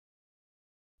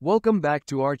Welcome back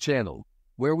to our channel,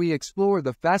 where we explore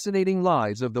the fascinating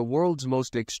lives of the world's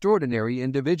most extraordinary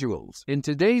individuals. In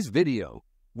today's video,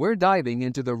 we're diving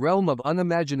into the realm of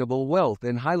unimaginable wealth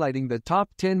and highlighting the top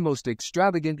 10 most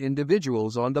extravagant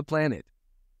individuals on the planet.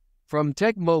 From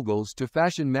tech moguls to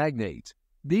fashion magnates,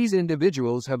 these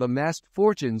individuals have amassed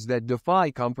fortunes that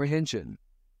defy comprehension.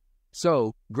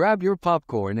 So, grab your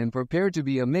popcorn and prepare to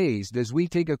be amazed as we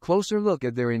take a closer look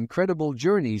at their incredible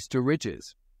journeys to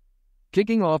riches.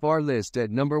 Kicking off our list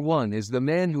at number 1 is the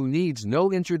man who needs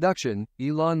no introduction,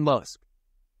 Elon Musk.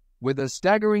 With a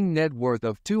staggering net worth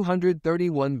of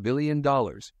 $231 billion,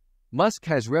 Musk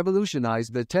has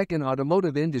revolutionized the tech and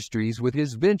automotive industries with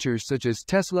his ventures such as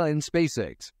Tesla and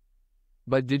SpaceX.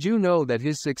 But did you know that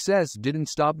his success didn't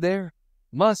stop there?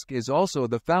 Musk is also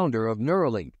the founder of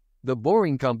Neuralink, The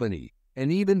Boring Company,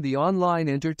 and even the online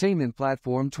entertainment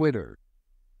platform Twitter.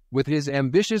 With his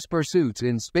ambitious pursuits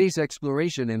in space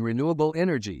exploration and renewable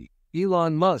energy,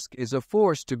 Elon Musk is a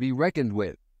force to be reckoned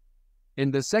with.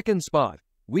 In the second spot,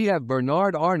 we have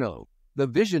Bernard Arnault, the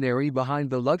visionary behind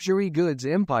the luxury goods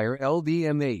empire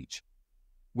LVMH.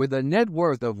 With a net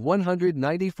worth of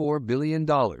 $194 billion,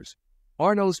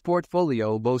 Arnault's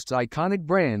portfolio boasts iconic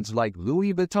brands like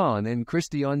Louis Vuitton and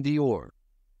Christian Dior.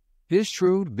 His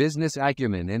shrewd business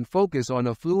acumen and focus on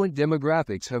affluent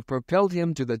demographics have propelled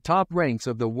him to the top ranks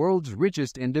of the world's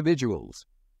richest individuals.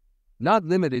 Not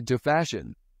limited to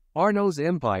fashion, Arnault's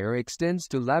empire extends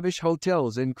to lavish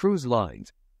hotels and cruise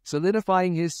lines,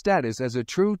 solidifying his status as a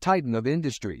true titan of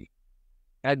industry.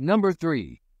 At number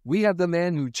 3, we have the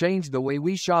man who changed the way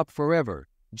we shop forever,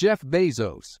 Jeff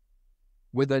Bezos.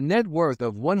 With a net worth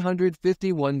of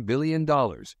 $151 billion,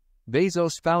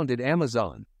 Bezos founded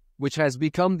Amazon, which has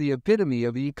become the epitome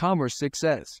of e-commerce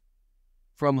success.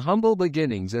 From humble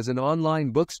beginnings as an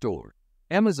online bookstore,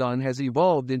 Amazon has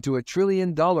evolved into a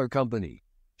trillion-dollar company,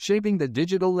 shaping the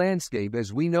digital landscape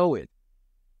as we know it.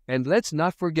 And let's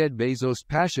not forget Bezos'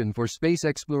 passion for space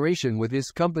exploration with his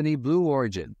company Blue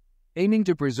Origin, aiming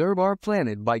to preserve our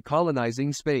planet by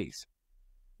colonizing space.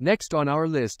 Next on our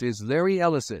list is Larry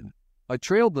Ellison, a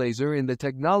trailblazer in the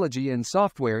technology and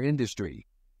software industry.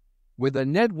 With a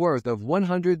net worth of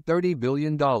 $130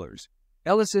 billion,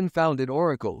 Ellison founded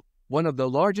Oracle, one of the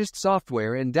largest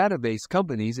software and database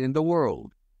companies in the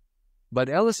world. But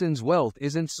Ellison's wealth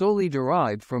isn't solely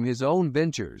derived from his own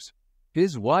ventures.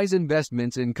 His wise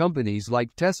investments in companies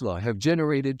like Tesla have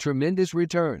generated tremendous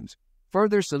returns,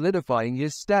 further solidifying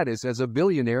his status as a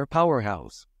billionaire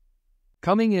powerhouse.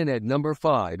 Coming in at number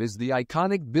 5 is the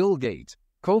iconic Bill Gates,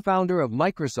 co-founder of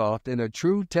Microsoft and a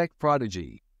true tech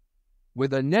prodigy.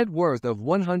 With a net worth of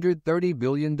 $130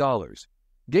 billion,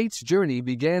 Gates' journey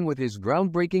began with his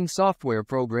groundbreaking software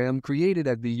program created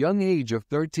at the young age of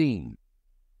 13.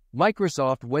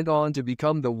 Microsoft went on to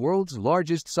become the world's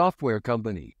largest software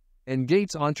company, and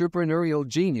Gates' entrepreneurial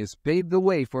genius paved the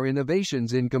way for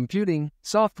innovations in computing,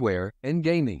 software, and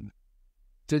gaming.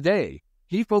 Today,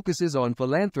 he focuses on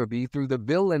philanthropy through the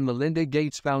Bill and Melinda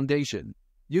Gates Foundation,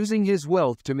 using his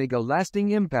wealth to make a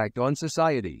lasting impact on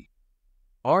society.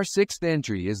 Our sixth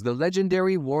entry is the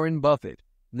legendary Warren Buffett,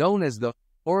 known as the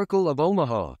Oracle of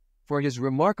Omaha, for his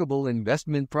remarkable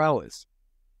investment prowess.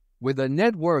 With a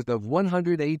net worth of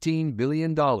 $118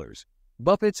 billion,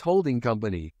 Buffett's holding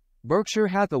company, Berkshire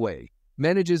Hathaway,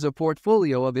 manages a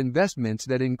portfolio of investments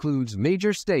that includes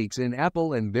major stakes in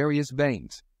Apple and various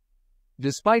banks.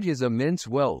 Despite his immense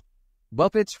wealth,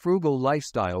 Buffett's frugal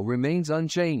lifestyle remains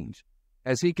unchanged,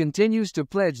 as he continues to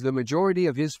pledge the majority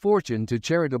of his fortune to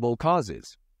charitable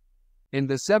causes. In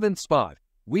the 7th spot,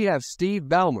 we have Steve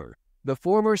Ballmer, the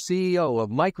former CEO of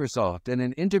Microsoft and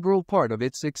an integral part of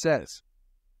its success.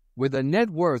 With a net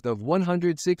worth of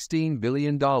 $116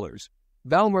 billion,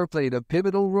 Ballmer played a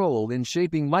pivotal role in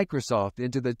shaping Microsoft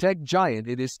into the tech giant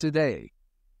it is today.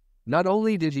 Not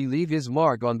only did he leave his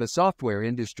mark on the software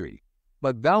industry,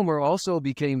 but Ballmer also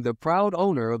became the proud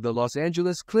owner of the Los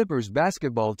Angeles Clippers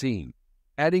basketball team,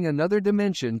 adding another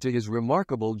dimension to his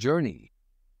remarkable journey.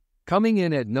 Coming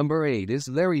in at number 8 is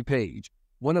Larry Page,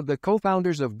 one of the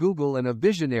co-founders of Google and a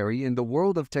visionary in the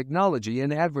world of technology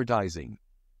and advertising.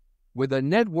 With a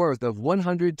net worth of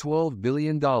 $112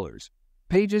 billion,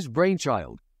 Page's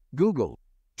brainchild, Google,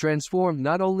 transformed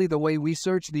not only the way we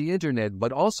search the internet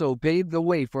but also paved the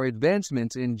way for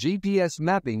advancements in GPS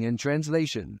mapping and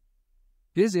translation.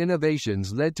 His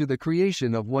innovations led to the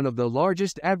creation of one of the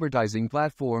largest advertising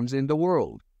platforms in the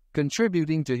world,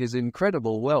 contributing to his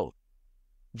incredible wealth.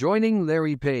 Joining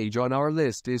Larry Page on our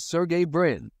list is Sergey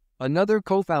Brin, another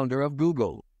co-founder of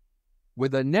Google.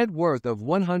 With a net worth of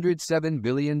 $107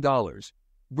 billion,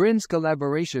 Brin's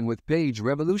collaboration with Page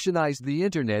revolutionized the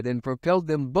internet and propelled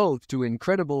them both to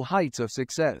incredible heights of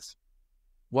success.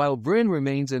 While Brin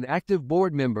remains an active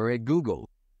board member at Google,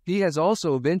 he has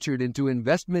also ventured into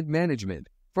investment management,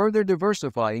 further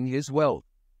diversifying his wealth.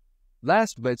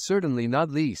 Last but certainly not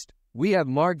least, we have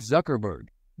Mark Zuckerberg,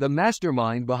 the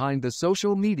mastermind behind the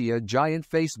social media giant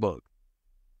Facebook.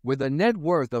 With a net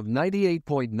worth of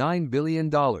 $98.9 billion,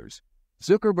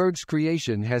 Zuckerberg's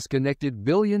creation has connected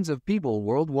billions of people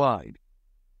worldwide.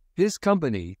 His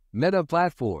company, Meta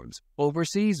Platforms,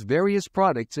 oversees various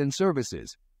products and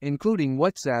services, including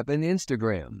WhatsApp and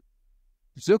Instagram.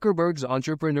 Zuckerberg's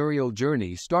entrepreneurial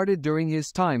journey started during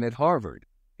his time at Harvard,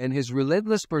 and his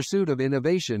relentless pursuit of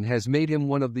innovation has made him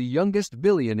one of the youngest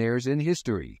billionaires in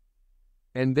history.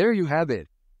 And there you have it,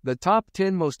 the top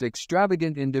 10 most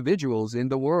extravagant individuals in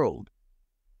the world.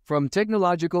 From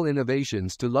technological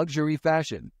innovations to luxury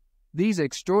fashion, these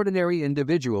extraordinary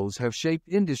individuals have shaped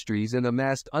industries and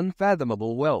amassed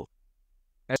unfathomable wealth.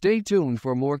 Stay tuned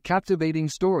for more captivating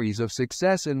stories of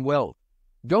success and wealth.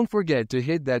 Don't forget to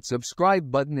hit that subscribe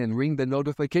button and ring the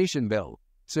notification bell,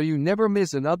 so you never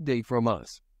miss an update from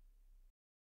us.